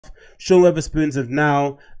Sean Weatherspoons have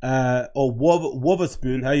now, or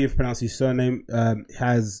Wotherspoon, how you pronounce his surname,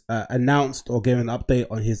 has announced or given an update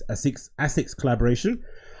on his Asics collaboration.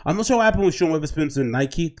 I'm not sure what happened with Sean Weatherspoon and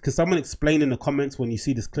Nike, because someone explained in the comments when you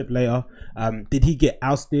see this clip later, did he get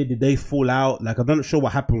ousted? Did they fall out? Like, I'm not sure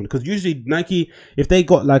what happened, because usually Nike, if they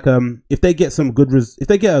got like if they get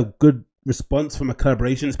a good response from a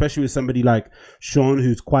collaboration, especially with somebody like Sean,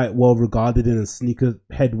 who's quite well regarded in the sneaker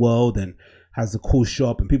head world and has a cool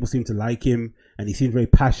shop, and people seem to like him, and he seems very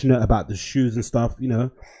passionate about the shoes and stuff, you know.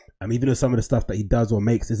 Even though some of the stuff that he does or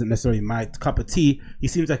makes isn't necessarily my cup of tea, he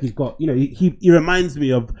seems like he's got, you know, he reminds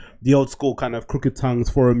me of the old school kind of Crooked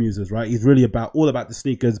Tongues forum users, right? He's really all about the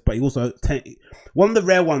sneakers, but he also, one of the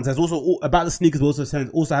rare ones has also about the sneakers,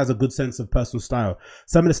 but also has a good sense of personal style.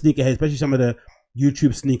 Some of the sneakerheads, especially some of the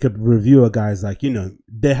YouTube sneaker reviewer guys, like, you know,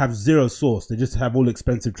 they have zero source. They just have all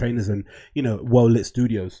expensive trainers and, you know, well-lit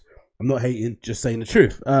studios. I'm not hating, just saying the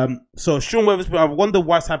truth. So Sean Weatherspoon, I wonder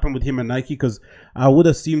what's happened with him and Nike, because I would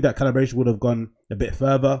assume that collaboration would have gone a bit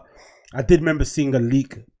further. I did remember seeing a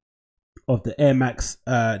leak of the Air Max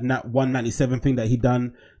 197 thing that he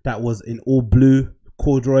done that was in all blue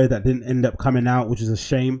corduroy that didn't end up coming out, which is a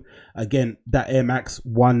shame. Again, that Air Max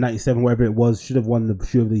 197, whatever it was, should have won the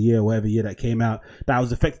shoe of the year, whatever year that came out. That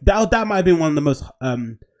was effective. That might have been one of the most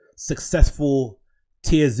successful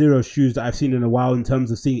tier 0 shoes that I've seen in a while, in terms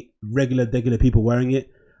of seeing regular people wearing it.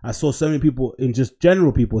 I saw so many people, in just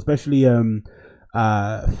general people, especially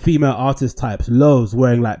female artist types, lows,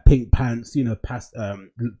 wearing like pink pants, you know,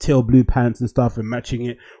 teal blue pants and stuff, and matching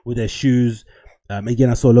it with their shoes. Again,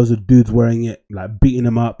 I saw loads of dudes wearing it, like beating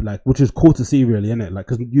them up, like, which is cool to see, really, isn't it? Like,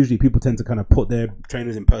 because usually people tend to kind of put their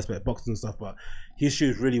trainers in perspex boxes and stuff, but his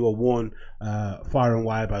shoes really were worn far and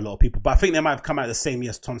wide by a lot of people. But I think they might have come out the same year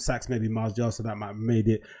as Tom Sachs, maybe Miles Gel, so that might have made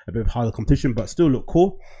it a bit of harder competition, but still look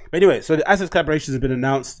cool. But anyway, so the Asics collaboration has been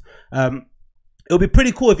announced. It'll be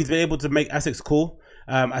pretty cool if he's been able to make Asics cool.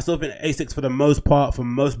 I still think Asics, for the most part, for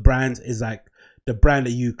most brands, is like the brand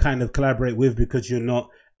that you kind of collaborate with, because you're not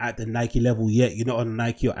at the Nike level yet. You're not on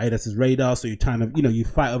Nike or Adidas's radar, so you kind of, you know, you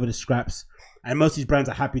fight over the scraps. And most of these brands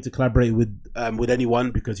are happy to collaborate with anyone,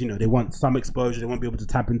 because, you know, they want some exposure. They want to be able to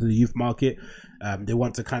tap into the youth market. They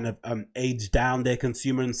want to kind of age down their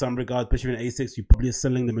consumer in some regard, especially in Asics. You probably are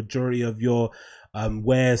selling the majority of your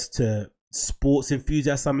wares to sports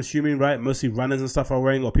enthusiasts, I'm assuming, right? Mostly runners and stuff are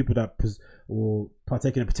wearing, or people that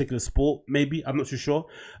partake in a particular sport, maybe. I'm not too sure.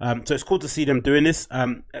 So it's cool to see them doing this.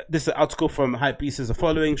 This is an article from Hypebeast as the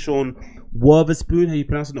following. Sean Wotherspoon, how you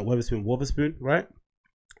pronounce it? Not Wotherspoon, Wotherspoon, right?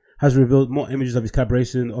 Has revealed more images of his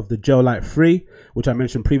collaboration of the Gel Light 3, which I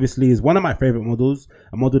mentioned previously is one of my favorite models,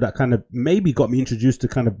 a model that kind of maybe got me introduced to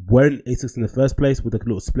kind of wearing Asics in the first place, with a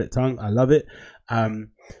little split tongue. I love it.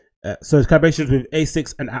 So his collaborations with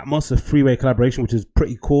Asics and Atmos, a three-way collaboration, which is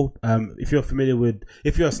pretty cool. If you're familiar with,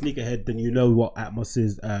 if you're a sneakerhead, then you know what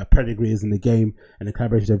Atmos's pedigree is in the game, and the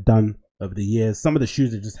collaborations they've done over the years. Some of the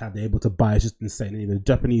shoes they just have, they're able to buy, it's just insane. You know, the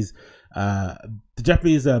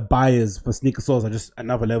Japanese buyers for sneaker stores are just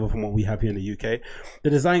another level from what we have here in the UK.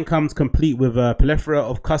 The design comes complete with a plethora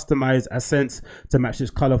of customized accents to match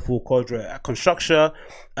this colorful corduroy construction.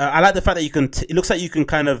 I like the fact that you can, it looks like you can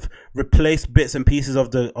kind of replace bits and pieces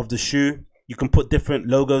of the shoe. You can put different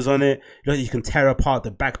logos on it. You can tear apart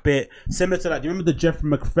the back bit. Similar to that, do you remember the Jeff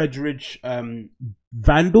McFredridge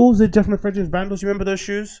Vandals? The Jeff McFredridge Vandals, you remember those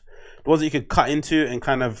shoes? The ones that you could cut into and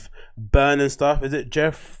kind of burn and stuff. Is it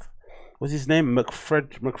Jeff? What's his name?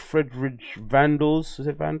 McFredridge Vandals? Is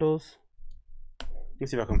it Vandals? Let me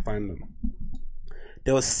see if I can find them.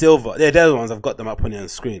 They were silver. They're the ones. I've got them up on the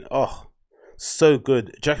screen. Oh, so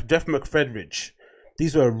good. Jeff McFredridge.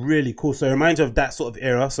 These were really cool. So it reminds you of that sort of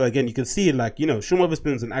era. So again, you can see, like, you know, Sean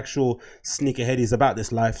Weatherspoon's an actual sneakerhead. He's about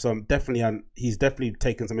this life. So he's definitely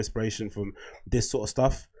taken some inspiration from this sort of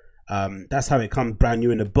stuff. That's how it comes brand new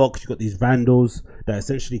in the box. You've got these Vandals that are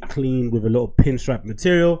essentially clean with a little pinstripe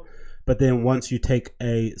material. But then once you take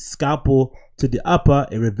a scalpel to the upper,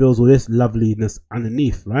 it reveals all this loveliness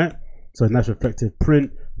underneath, right? So a nice reflective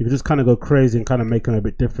print. You can just kind of go crazy and kind of make them a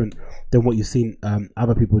bit different than what you've seen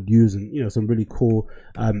other people use, and you know, some really cool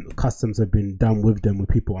customs have been done with them with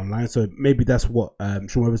people online. So maybe that's what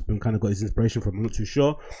Sean Weatherspoon kind of got his inspiration from. I'm not too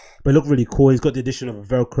sure, but it looked really cool. He's got the addition of a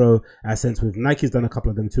Velcro accents with Nike's done a couple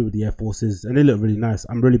of them too with the Air Forces, and they look really nice.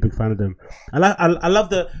 I'm really big fan of them. I love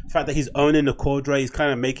the fact that he's owning the corduroy. He's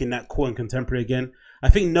kind of making that cool and contemporary again. I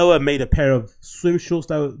think Noah made a pair of swim shorts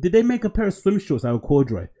that were, did they make a pair of swim shorts that were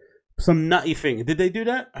corduroy? Some nutty thing. Did they do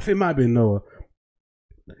that? I think it might have been Noah.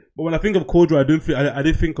 But when I think of corduroy, I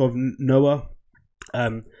did think of Noah.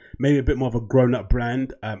 maybe a bit more of a grown-up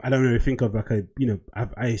brand. I don't really think of like a, you know,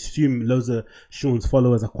 I assume loads of Sean's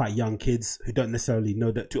followers are quite young kids who don't necessarily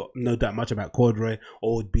know that much about corduroy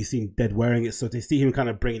or would be seen dead wearing it. So to see him kind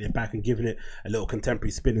of bringing it back and giving it a little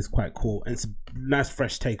contemporary spin is quite cool, and it's a nice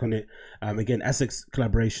fresh take on it. Again, Essex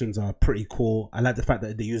collaborations are pretty cool. I like the fact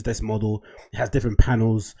that they use this model. It has different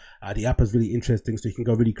panels. The app is really interesting, so you can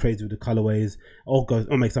go really crazy with the colorways, or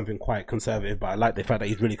make something quite conservative. But I like the fact that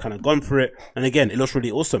he's really kind of gone for it. And again, it looks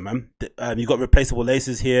really awesome, man. You got replaceable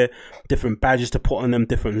laces here, different badges to put on them,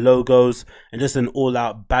 different logos, and just an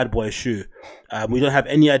all-out bad boy shoe. We don't have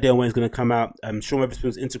any idea when it's going to come out. Sean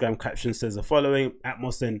Wotherspoon's Instagram caption says the following: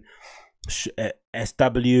 Atmos and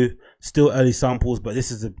SW, still early samples, but this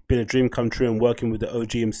has been a dream come true, and working with the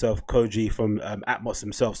OG himself, Koji from Atmos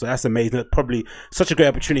himself. So that's amazing. That's probably such a great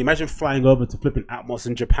opportunity. Imagine flying over to flipping Atmos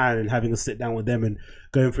in Japan and having a sit down with them and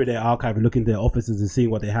going through their archive and looking at their offices and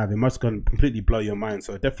seeing what they have. It must completely blow your mind.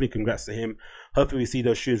 So definitely congrats to him. Hopefully we see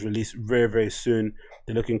those shoes released very, very soon.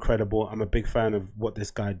 They look incredible. I'm a big fan of what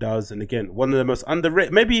this guy does. And again, one of the most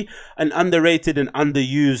underrated, maybe an underrated and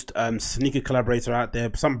underused sneaker collaborator out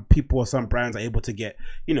there. Some people or some brands are able to get,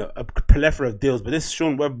 you know, a plethora of deals, but this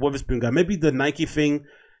Sean Wotherspoon guy, maybe the Nike thing,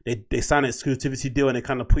 they sign an exclusivity deal and they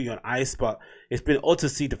kind of put you on ice, but it's been odd to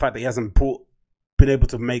see the fact that he hasn't been able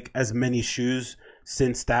to make as many shoes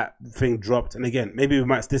since that thing dropped. And again, maybe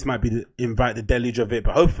this might be invite the deluge of it,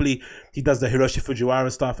 but hopefully he does the Hiroshi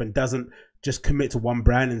Fujiwara stuff and doesn't just commit to one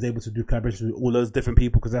brand and is able to do collaborations with all those different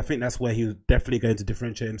people, because I think that's where he's definitely going to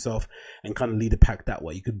differentiate himself and kind of lead the pack that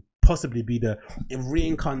way. You could possibly be the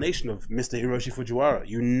reincarnation of Mr. Hiroshi Fujiwara.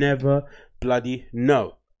 You never bloody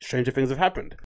know. Stranger things have happened.